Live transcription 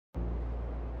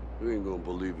You ain't gonna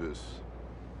believe this,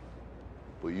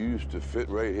 but you used to fit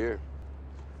right here.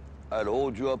 I'd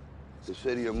hold you up and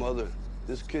say to your mother,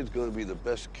 this kid's gonna be the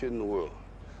best kid in the world.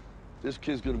 This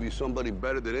kid's gonna be somebody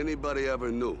better than anybody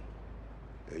ever knew.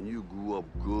 And you grew up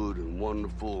good and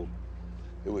wonderful.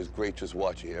 It was great just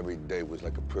watching you. Every day was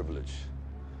like a privilege.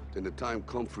 Then the time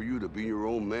come for you to be your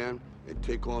own man and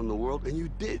take on the world, and you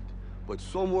did. But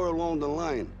somewhere along the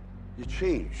line, you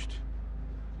changed.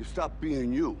 You stopped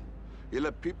being you. You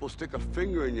let people stick a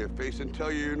finger in your face and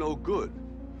tell you you're no good.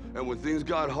 And when things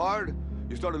got hard,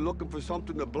 you started looking for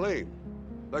something to blame,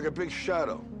 like a big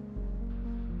shadow.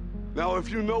 Now, if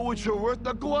you know what you're worth,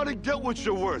 now go out and get what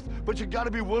you're worth. But you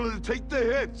gotta be willing to take the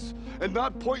hits and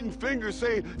not pointing fingers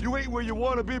saying you ain't where you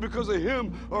wanna be because of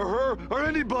him or her or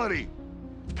anybody.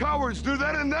 Cowards do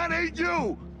that, and that ain't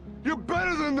you. You're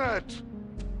better than that.